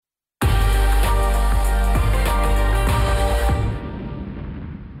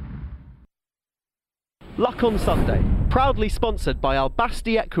Luck on Sunday, proudly sponsored by Al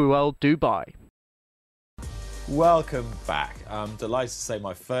Basti Equiworld Dubai. Welcome back. I'm delighted to say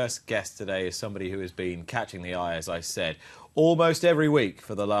my first guest today is somebody who has been catching the eye, as I said, almost every week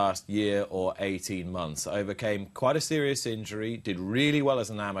for the last year or 18 months. Overcame quite a serious injury, did really well as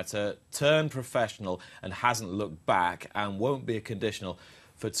an amateur, turned professional and hasn't looked back and won't be a conditional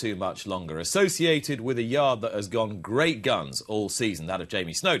for too much longer. Associated with a yard that has gone great guns all season, that of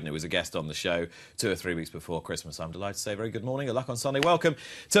Jamie Snowden, who was a guest on the show 2 or 3 weeks before Christmas. I'm delighted to say very good morning. A Luck on Sunday. Welcome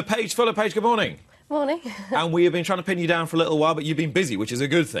to Paige Fuller. Paige, good morning. Morning. And we have been trying to pin you down for a little while, but you've been busy, which is a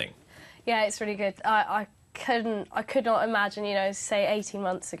good thing. Yeah, it's really good. I could not imagine, say 18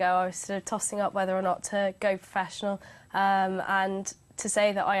 months ago, I was sort of tossing up whether or not to go professional. And to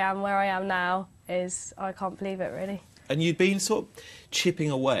say that I am where I am now I can't believe it, really. And you'd been sort of chipping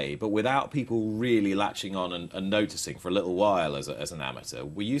away, but without people really latching on and noticing for a little while as an amateur.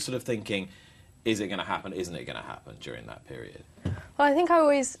 Were you sort of thinking, is it going to happen, isn't it going to happen during that period? Well, I think I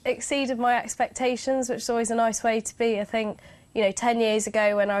always exceeded my expectations, which is always a nice way to be. I think, 10 years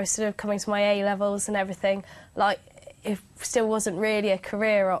ago when I was sort of coming to my A-levels and everything, it still wasn't really a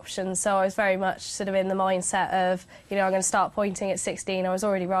career option, so I was very much sort of in the mindset of, I'm going to start pointing at 16. I was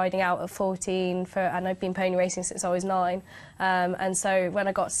already riding out at 14, and I've been pony racing since I was 9. And so when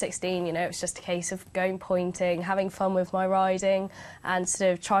I got to 16, it was just a case of going pointing, having fun with my riding, and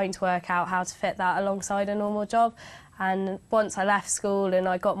sort of trying to work out how to fit that alongside a normal job. And once I left school and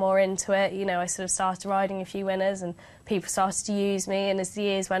I got more into it, I sort of started riding a few winners and people started to use me. And as the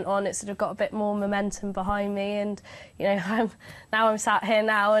years went on, it sort of got a bit more momentum behind me. And, I'm sat here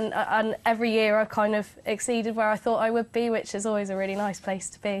now and every year I've kind of exceeded where I thought I would be, which is always a really nice place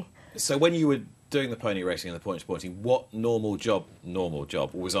to be. So when you were doing the pony racing and the point-to-pointing, what normal job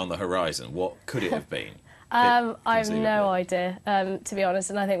was on the horizon? What could it have been? I have no idea, to be honest,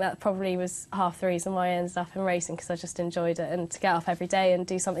 and I think that probably was half the reason why I ended up in racing, because I just enjoyed it, and to get up every day and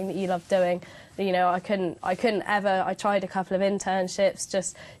do something that you love doing. I couldn't ever. I tried a couple of internships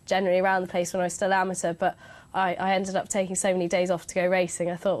just generally around the place when I was still amateur, but I ended up taking so many days off to go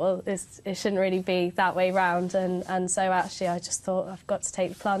racing. I thought, well, it shouldn't really be that way round, and so actually I just thought I've got to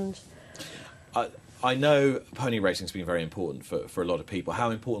take the plunge. I know pony racing's been very important for a lot of people. How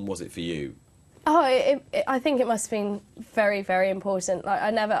important was it for you? I think it must have been very, very important.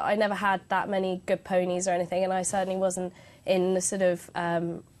 I never had that many good ponies or anything, and I certainly wasn't in the sort of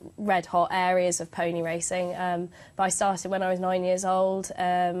red-hot areas of pony racing. But I started when I was 9 years old,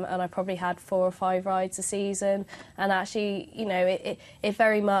 and I probably had 4 or 5 rides a season. And actually, it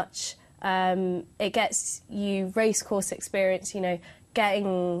very much it gets you race course experience.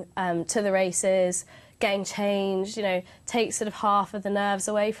 Getting to the races, getting changed, takes sort of half of the nerves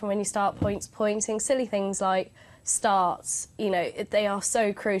away from when you start pointing. Silly things like starts, they are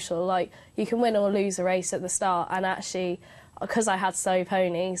so crucial. Like, you can win or lose a race at the start, and actually, because I had slow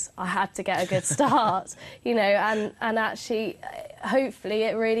ponies, I had to get a good start, and actually, hopefully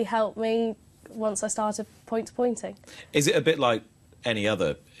it really helped me once I started point-to-pointing. Is it a bit like any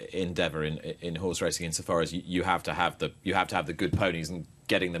other endeavour in horse racing, insofar as you have to have the good ponies, and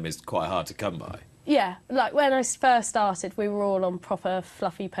getting them is quite hard to come by? Yeah, like when I first started, we were all on proper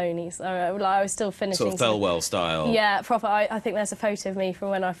fluffy ponies. I was still finishing... Sort of Thelwell style. Yeah, proper. I think there's a photo of me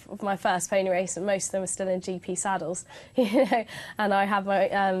from my first pony race, and most of them are still in GP saddles, And I had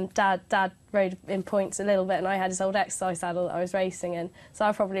my dad rode in points a little bit, and I had his old exercise saddle that I was racing in, so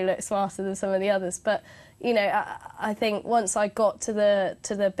I probably looked smarter than some of the others. But I think once I got to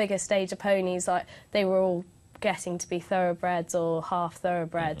the bigger stage of ponies, they were all getting to be thoroughbreds or half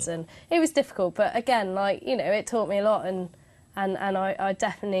thoroughbreds, and it was difficult, but again, it taught me a lot, and I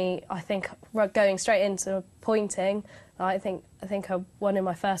definitely, I think, going straight into pointing, I think I won in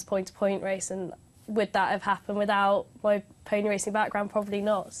my first point-to-point race, and would that have happened without my pony racing background? Probably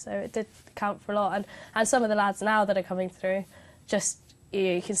not, so it did count for a lot, and some of the lads now that are coming through, just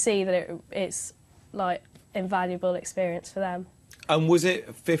you can see that it's like invaluable experience for them. And was it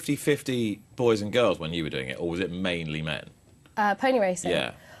 50-50 boys and girls when you were doing it, or was it mainly men? Pony racing?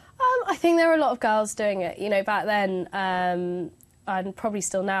 Yeah. I think there were a lot of girls doing it. Back then, and probably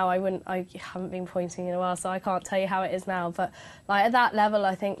still now. I haven't been pointing in a while, so I can't tell you how it is now. But at that level,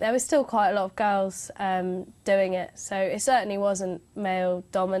 I think there was still quite a lot of girls doing it. So it certainly wasn't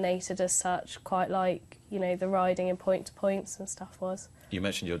male-dominated as such, quite like the riding and point-to-points and stuff was. You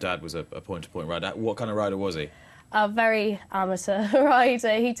mentioned your dad was a point-to-point rider. What kind of rider was he? A very amateur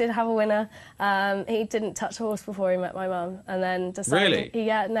rider. He did have a winner. He didn't touch a horse before he met my mum, and then decided he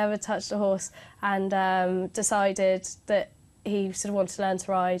never touched a horse, and decided that he sort of wanted to learn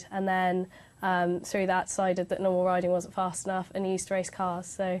to ride, and then through that, decided that normal riding wasn't fast enough and he used to race cars.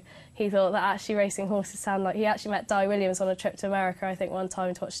 So he thought that actually racing horses sound like... He actually met Di Williams on a trip to America, I think, one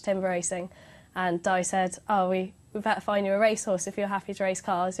time to watch timber racing. And Di said, oh, we better find you a racehorse if you're happy to race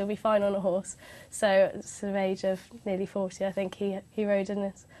cars. You'll be fine on a horse. So at the sort of age of nearly 40, I think he rode in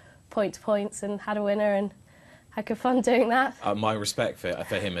his point-to-points and had a winner and had good fun doing that. My respect for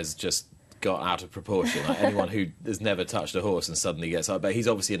him has just got out of proportion. Like anyone who has never touched a horse and suddenly gets up, but he's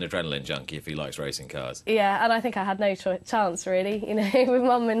obviously an adrenaline junkie if he likes racing cars. Yeah, and I think I had no chance really. You know, with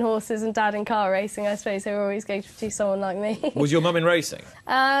mum in horses and dad in car racing, I suppose they were always going to choose someone like me. Was your mum in racing?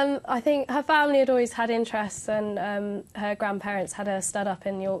 I think her family had always had interests, and her grandparents had a stud up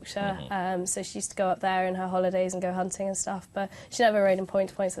in Yorkshire, so she used to go up there in her holidays and go hunting and stuff. But she never rode in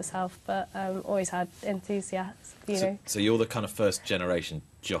point-to-points herself, but always had enthusiasm. So you're the kind of first generation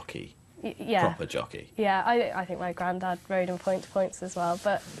jockey. Yeah. Proper jockey. Yeah, I think my granddad rode in point-to-points as well,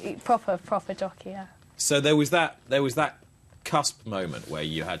 but proper jockey, yeah. So there was that cusp moment where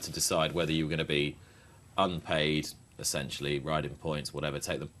you had to decide whether you were going to be unpaid, essentially, ride in points, whatever,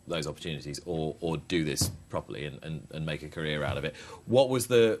 take those opportunities, or do this properly and make a career out of it. What was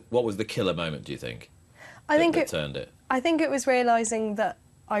the killer moment, do you think? That turned it. I think it was realising that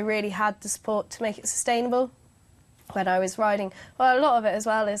I really had the support to make it sustainable. When I was riding, well, a lot of it as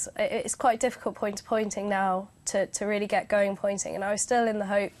well is it's quite difficult pointing now to really get going pointing, and I was still in the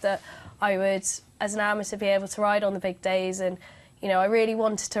hope that I would, as an amateur, be able to ride on the big days, and you know, I really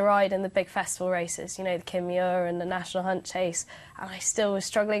wanted to ride in the big festival races, you know, the Kinmure and the National Hunt Chase, and I still was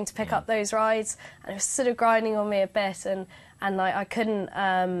struggling to pick up those rides, and it was sort of grinding on me a bit, and like I couldn't.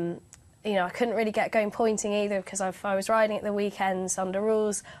 You know, I couldn't really get going pointing either, because if I was riding at the weekends under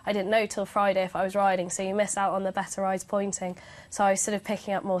rules, I didn't know till Friday if I was riding, so you miss out on the better rides pointing. So I was sort of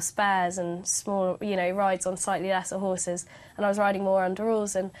picking up more spares and small, you know, rides on slightly lesser horses, and I was riding more under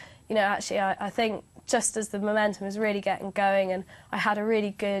rules. And, you know, actually I think just as the momentum was really getting going, and I had a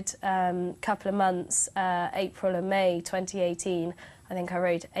really good couple of months, April and May 2018, I think I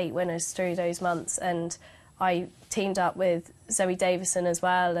rode 8 winners through those months, and I teamed up with Zoe Davison as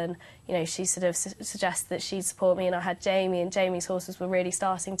well, and you know, she sort of suggested that she'd support me, and I had Jamie, and Jamie's horses were really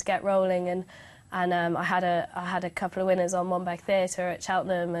starting to get rolling, and I had a couple of winners on Monbeg Theatre at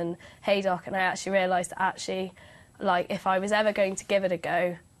Cheltenham and Haydock, and I actually realised that like if I was ever going to give it a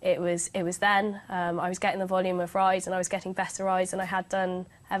go, it was then. I was getting the volume of rides, and I was getting better rides than I had done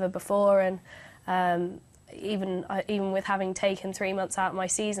ever before, and even with having taken 3 months out of my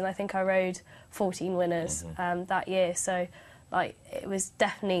season, I think I rode 14 winners that year. So, like, it was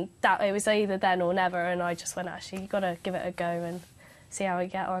definitely that. It was either then or never, and I just went, actually, you've got to give it a go and see how we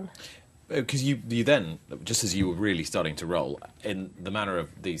get on. Because you then, just as you were really starting to roll, in the manner of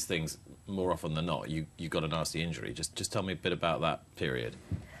these things, more often than not, you got a nasty injury. Just tell me a bit about that period.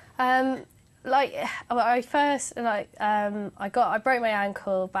 I broke my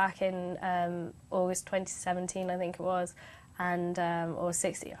ankle back in August 2017, I think it was, and or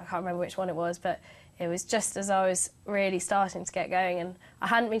 60, I can't remember which one it was, but it was just as I was really starting to get going, and I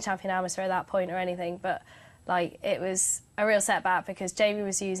hadn't been champion amateur at that point or anything, but like it was a real setback because Jamie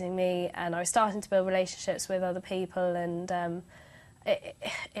was using me, and I was starting to build relationships with other people, and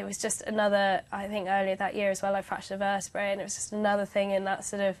it was just another. I think earlier that year as well, I fractured a vertebrae, and it was just another thing in that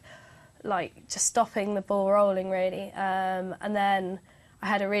sort of like just stopping the ball rolling really. And then I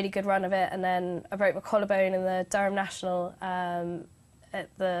had a really good run of it, and then I broke my collarbone in the Durham National at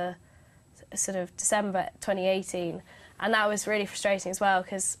the sort of December 2018, and that was really frustrating as well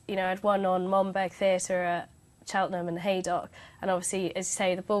because, you know, I'd won on Monbeg Theatre at Cheltenham and Haydock, and obviously, as you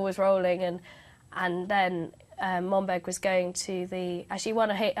say, the ball was rolling, and then Monbeg was going to the... Actually,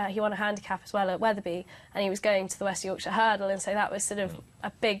 he won a handicap as well at Wetherby, and he was going to the West Yorkshire Hurdle, and so that was sort of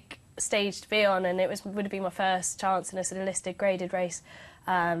a big stage to be on, and would have been my first chance in a sort of listed graded race,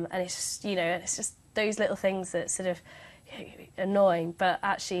 and it's just, you know, it's just those little things that sort of annoying, but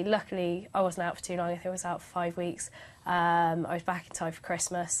actually luckily I wasn't out for too long. I think I was out for 5 weeks. I was back in time for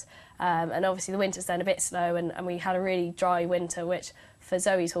Christmas, and obviously the winter's then a bit slow, and we had a really dry winter, which for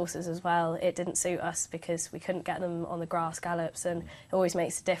Zoe's horses as well, it didn't suit us because we couldn't get them on the grass gallops, and it always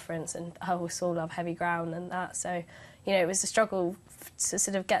makes a difference, and her horse all love heavy ground and that, so you know, it was a struggle to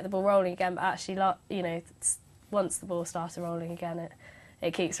sort of get the ball rolling again, but actually, you know, once the ball started rolling again,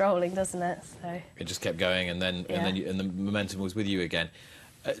 it keeps rolling, doesn't it? So it just kept going, and then the momentum was with you again.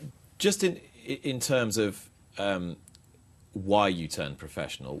 Just in terms of why you turned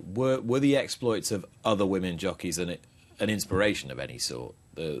professional, were the exploits of other women jockeys an inspiration of any sort?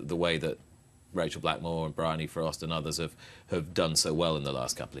 The way that Rachel Blackmore and Bryony Frost and others have done so well in the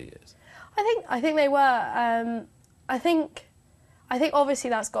last couple of years. I think they were. I I think obviously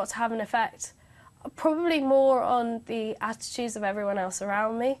that's got to have an effect, probably more on the attitudes of everyone else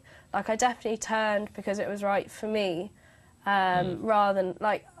around me. Like, I definitely turned because it was right for me, rather than,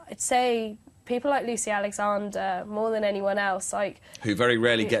 like, I'd say people like Lucy Alexander, more than anyone else, like... Who very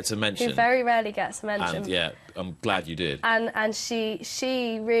rarely gets a mention. Who very rarely gets a mention. And, yeah, I'm glad you did. And she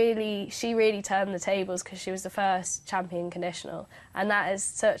really turned the tables because she was the first champion conditional. And that is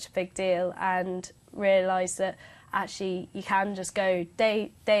such a big deal, and realised that actually you can just go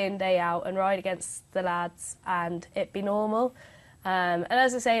day in, day out and ride against the lads and it be normal. And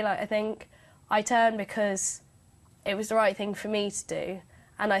as I say, like, I think I turned because it was the right thing for me to do.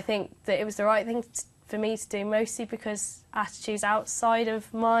 And I think that it was the right thing for me to do mostly because attitudes outside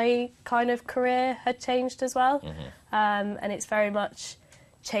of my kind of career had changed as well. And it's very much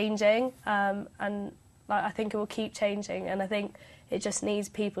changing. And like, I think it will keep changing. And I think it just needs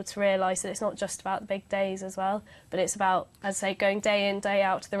people to realise that it's not just about the big days as well, but it's about, as I say, going day in, day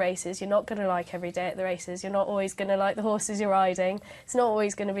out to the races. You're not going to like every day at the races. You're not always going to like the horses you're riding. It's not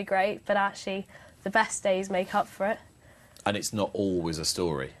always going to be great, but actually the best days make up for it. And it's not always a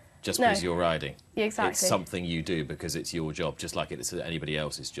story, just because you're riding. Exactly. It's something you do because it's your job, just like it's anybody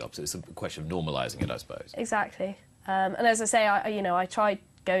else's job. So it's a question of normalising it, I suppose. Exactly. And as I say, I tried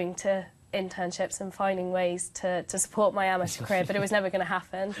going to internships and finding ways to support my amateur career, but it was never going to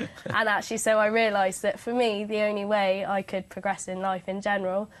happen. And actually, so I realised that for me, the only way I could progress in life in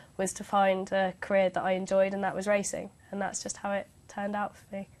general was to find a career that I enjoyed, and that was racing. And that's just how it turned out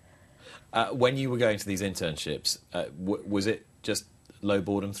for me. When you were going to these internships, was it just low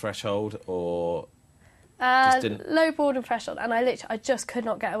boredom threshold, or just didn't... Low boredom threshold, and I just could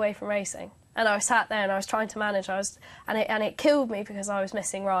not get away from racing. And I was sat there and I was trying to manage, and it killed me because I was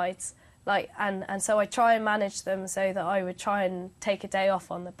missing rides. Like, and so I try and manage them so that I would try and take a day off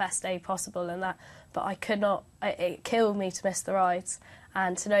on the best day possible, and that, but I could not. It killed me to miss the rides,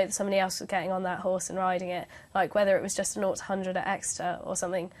 and to know that somebody else was getting on that horse and riding it, like whether it was just a 0 to 100 at Exeter or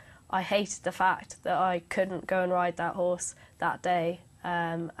something. I hated the fact that I couldn't go and ride that horse that day,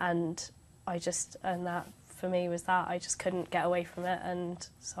 and that for me was that I just couldn't get away from it, and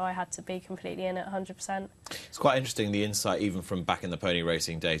so I had to be completely in it 100%. It's quite interesting, the insight even from back in the pony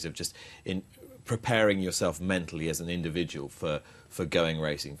racing days of just in preparing yourself mentally as an individual for going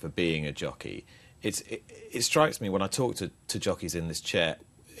racing, for being a jockey. It strikes me when I talk to jockeys in this chair,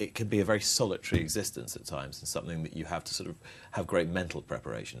 it can be a very solitary existence at times, and something that you have to sort of have great mental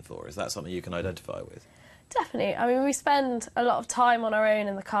preparation for. Is that something you can identify with? Definitely. I mean, we spend a lot of time on our own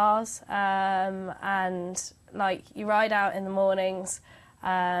in the cars, and like you ride out in the mornings.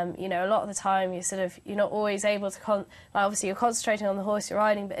 You know, a lot of the time you're not always able to obviously you're concentrating on the horse you're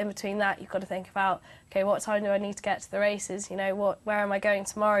riding, but in between that you've got to think about, okay, what time do I need to get to the races? You know, where am I going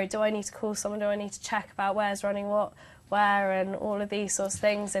tomorrow? Do I need to call someone? Do I need to check about where's running what, where, and all of these sorts of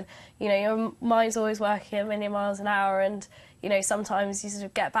things? And you know, your mind's always working a million miles an hour, and you know, sometimes you sort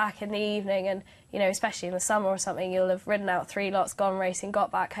of get back in the evening, and you know, especially in the summer or something, you'll have ridden out 3 lots, gone racing, got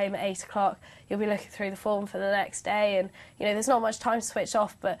back home at 8 o'clock. You'll be looking through the form for the next day, and you know, there's not much time to switch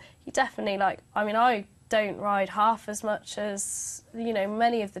off. But you definitely, like, I mean, I don't ride half as much as, you know,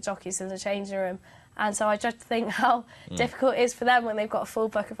 many of the jockeys in the changing room, and so I just think how difficult it is for them when they've got a full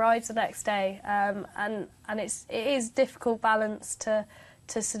book of rides the next day, and it is difficult balance to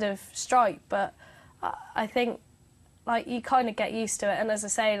sort of strike, but I think, like, you kind of get used to it. And as I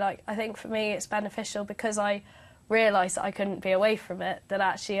say, like, I think for me it's beneficial because I realised that I couldn't be away from it, that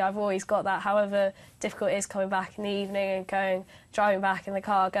actually I've always got that, however difficult it is coming back in the evening and driving back in the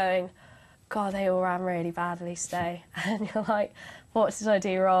car going, God, they all ran really badly today. And you're like, what did I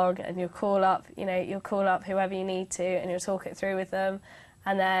do wrong? And you'll call up whoever you need to, and you'll talk it through with them.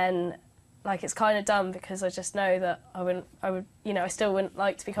 And then, like, it's kind of done because I just know that I would, you know, I still wouldn't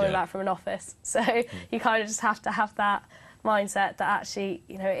like to be coming back from an office. So you kind of just have to have that mindset that actually,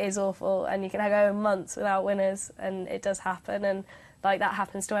 you know, it is awful, and you can go months without winners, and it does happen, and like that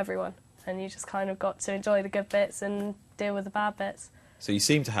happens to everyone. And you just kind of got to enjoy the good bits and deal with the bad bits. So you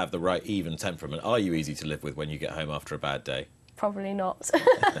seem to have the right even temperament. Are you easy to live with when you get home after a bad day? Probably not.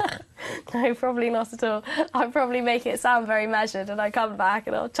 No, probably not at all. I probably make it sound very measured, and I come back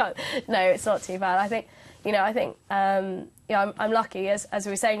and I'll try. No, it's not too bad. I think, you know, I'm lucky. As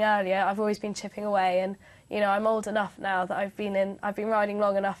we were saying earlier, I've always been chipping away, and you know, I'm old enough now that I've been riding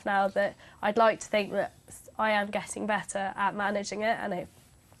long enough now that I'd like to think that I am getting better at managing it, and it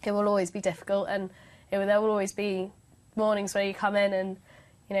will always be difficult, and there will always be mornings where you come in and,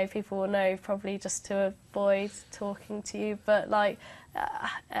 you know, people will know probably just to avoid talking to you. But like,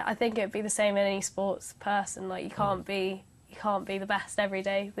 I think it'd be the same in any sports person. Like, you can't be the best every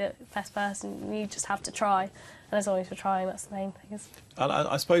day, the best person. You just have to try. And as long as you're trying, that's the main thing. And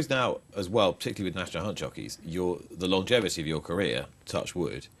I suppose now, as well, particularly with National Hunt jockeys, the longevity of your career, touch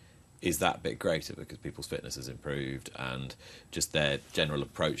wood, is that bit greater because people's fitness has improved and just their general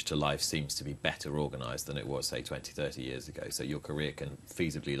approach to life seems to be better organised than it was, say, 20, 30 years ago. So your career can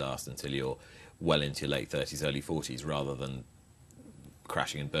feasibly last until you're well into your late 30s, early 40s, rather than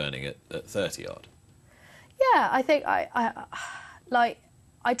crashing and burning at 30-odd. Yeah, I think I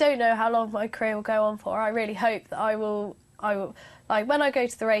don't know how long my career will go on for. I really hope that I will like when I go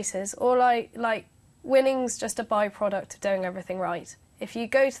to the races, winning's just a byproduct of doing everything right. If you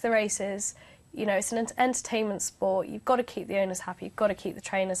go to the races, you know, it's an entertainment sport. You've got to keep the owners happy. You've got to keep the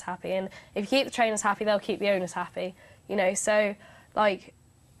trainers happy. And if you keep the trainers happy, they'll keep the owners happy. You know, so, like,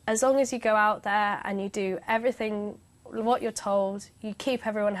 as long as you go out there and you do everything what you're told, you keep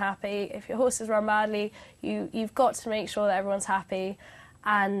everyone happy. If your horses run badly, you've got to make sure that everyone's happy.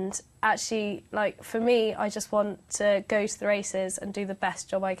 And actually, like, for me, I just want to go to the races and do the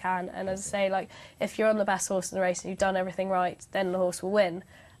best job I can. And as I say, like, if you're on the best horse in the race and you've done everything right, then the horse will win.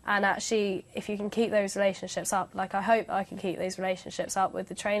 And actually, if you can keep those relationships up, like, I hope I can keep those relationships up with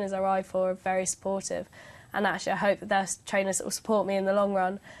the trainers I ride for, are very supportive. And actually, I hope that there's trainers that will support me in the long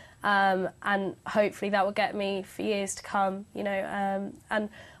run. And hopefully that will get me for years to come, you know. And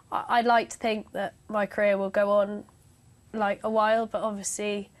I'd like to think that my career will go on like a while, but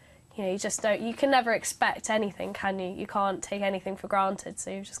obviously, you know, you can never expect anything, can you? You can't take anything for granted,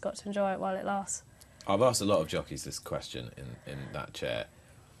 so you've just got to enjoy it while it lasts. I've asked a lot of jockeys this question in that chair.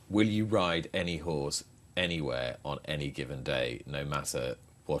 Will you ride any horse anywhere on any given day, no matter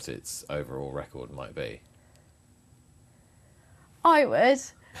what its overall record might be? I would.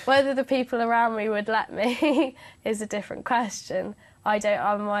 Whether the people around me would let me is a different question. I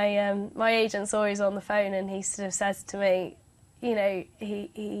don't. My agent's always on the phone, and he sort of says to me, you know,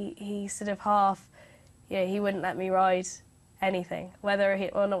 he sort of half, you know, he wouldn't let me ride anything, whether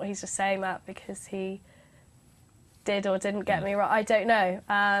or not he's just saying that because he did or didn't get me right. I don't know.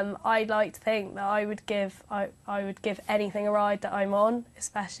 I'd like to think that I would give anything a ride that I'm on,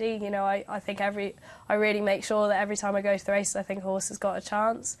 especially, you know, I think I really make sure that every time I go to the races, I think a horse has got a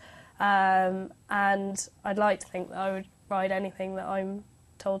chance. And I'd like to think that I would ride anything that I'm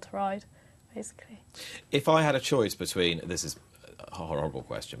told to ride, basically. If I had a choice between, this is a horrible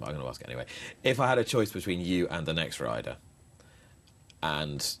question, but I'm going to ask it anyway. If I had a choice between you and the next rider,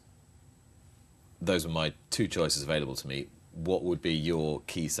 and those were my two choices available to me, what would be your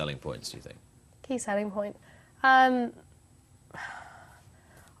key selling points, do you think? Key selling point? I'd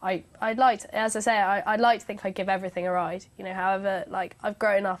like to, as I say, I'd like to think I'd give everything a ride. You know, however, like, I've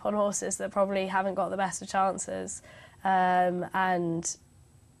grown up on horses that probably haven't got the best of chances. And,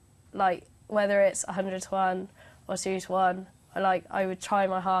 like, whether it's 100 to 1 or 2 to 1, I would try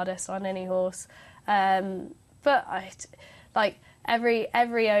my hardest on any horse. But every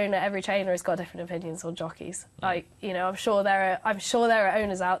owner, every trainer has got different opinions on jockeys. Like, you know, I'm sure there are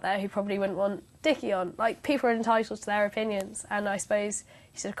owners out there who probably wouldn't want Dickie on. Like, people are entitled to their opinions, and I suppose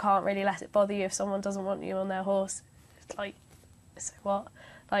you sort of can't really let it bother you if someone doesn't want you on their horse. It's like, so what?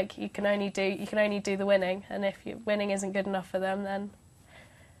 Like, you can only do the winning, and if your winning isn't good enough for them, then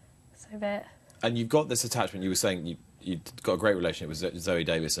so be it. And you've got this attachment. You were saying you've got a great relationship with Zoe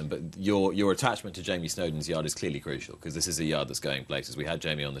Davison, but your attachment to Jamie Snowden's yard is clearly crucial, because this is a yard that's going places. We had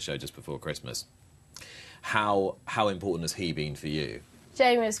Jamie on the show just before Christmas. How important has he been for you?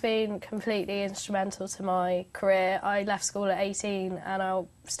 Jamie has been completely instrumental to my career. I left school at 18 and I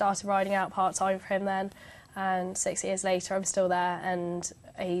started riding out part-time for him then, and 6 years later I'm still there, and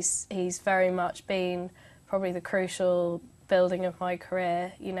he's very much been probably the crucial building of my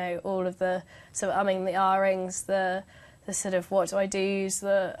career. You know, all of the R-rings, the sort of what do I do,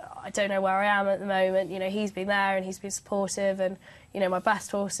 I don't know where I am at the moment. You know, he's been there and he's been supportive, and, you know, my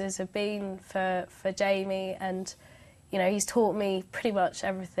best horses have been for Jamie, and, you know, he's taught me pretty much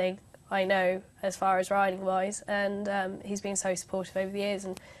everything I know as far as riding wise, and he's been so supportive over the years,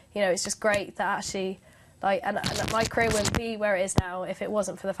 and, you know, it's just great that actually, like, and my career wouldn't be where it is now if it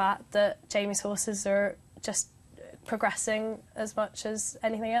wasn't for the fact that Jamie's horses are just progressing as much as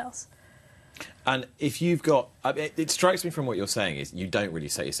anything else. And if you've got, I mean, it strikes me from what you're saying is you don't really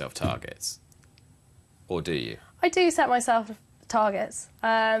set yourself targets, or do you? I do set myself targets.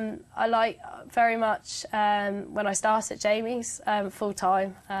 I like very much when I started Jamie's full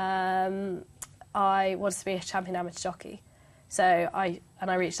time. I wanted to be a champion amateur jockey, so I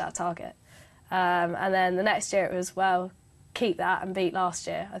reached that target. And then the next year it was, well, keep that and beat last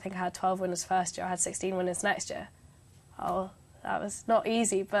year. I think I had 12 winners first year. I had 16 winners next year. Oh, that was not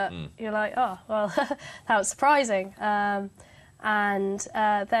easy, but you're like, oh, well, that was surprising. And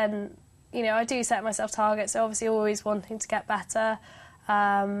then you know, I do set myself targets, so obviously always wanting to get better.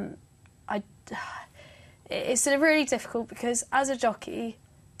 It's sort of really difficult because as a jockey,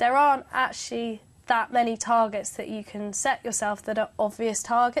 there aren't actually that many targets that you can set yourself that are obvious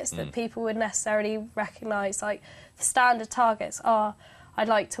targets that people would necessarily recognise. Like, the standard targets are, I'd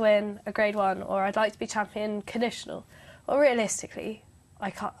like to win a Grade 1, or I'd like to be champion conditional. Or realistically, I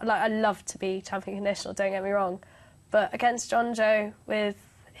can't. Like, I'd love to be champion conditional, don't get me wrong, but against John Joe with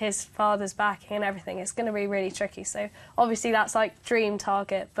his father's backing and everything, it's going to be really tricky. So obviously that's like dream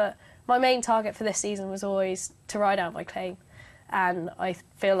target, but my main target for this season was always to ride out my claim, and I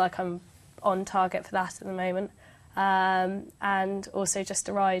feel like I'm on target for that at the moment. And also just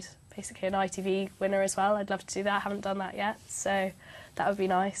to ride basically an ITV winner as well. I'd love to do that. I haven't done that yet, so that would be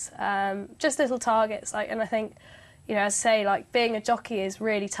nice. Just little targets, like, and I think, you know, as I say, like, being a jockey is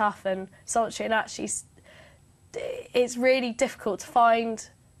really tough and solitary, and actually it's really difficult to find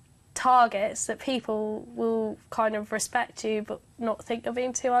targets that people will kind of respect you but not think you're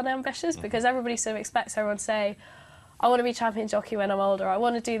being too unambitious, because everybody sort of expects everyone to say, I want to be champion jockey when I'm older, I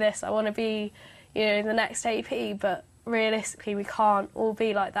want to do this, I want to be, you know, the next AP, but realistically we can't all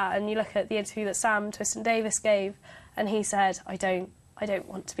be like that. And you look at the interview that Sam Twiston-Davies gave, and he said, I don't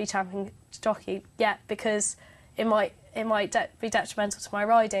want to be champion jockey yet because it might be detrimental to my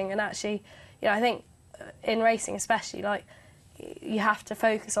riding. And actually, you know, I think in racing especially, like, you have to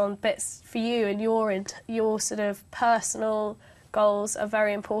focus on bits for you, and your sort of personal goals are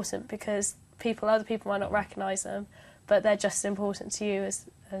very important, because other people might not recognise them, but they're just as important to you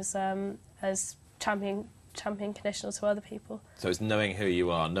as champion conditional to other people. So it's knowing who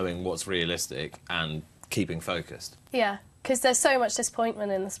you are, knowing what's realistic, and keeping focused. Yeah, because there's so much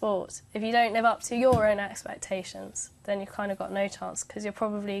disappointment in the sport. If you don't live up to your own expectations, then you've kind of got no chance, because you're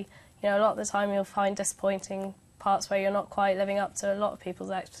probably, you know, a lot of the time you'll find disappointing parts where you're not quite living up to a lot of people's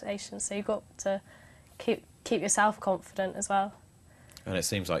expectations. So you've got to keep yourself confident as well. And it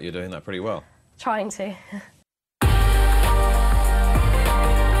seems like you're doing that pretty well. Trying to.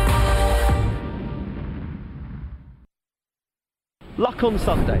 Luck on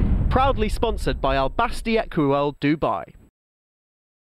Sunday, proudly sponsored by Al Basti Equiworld Dubai.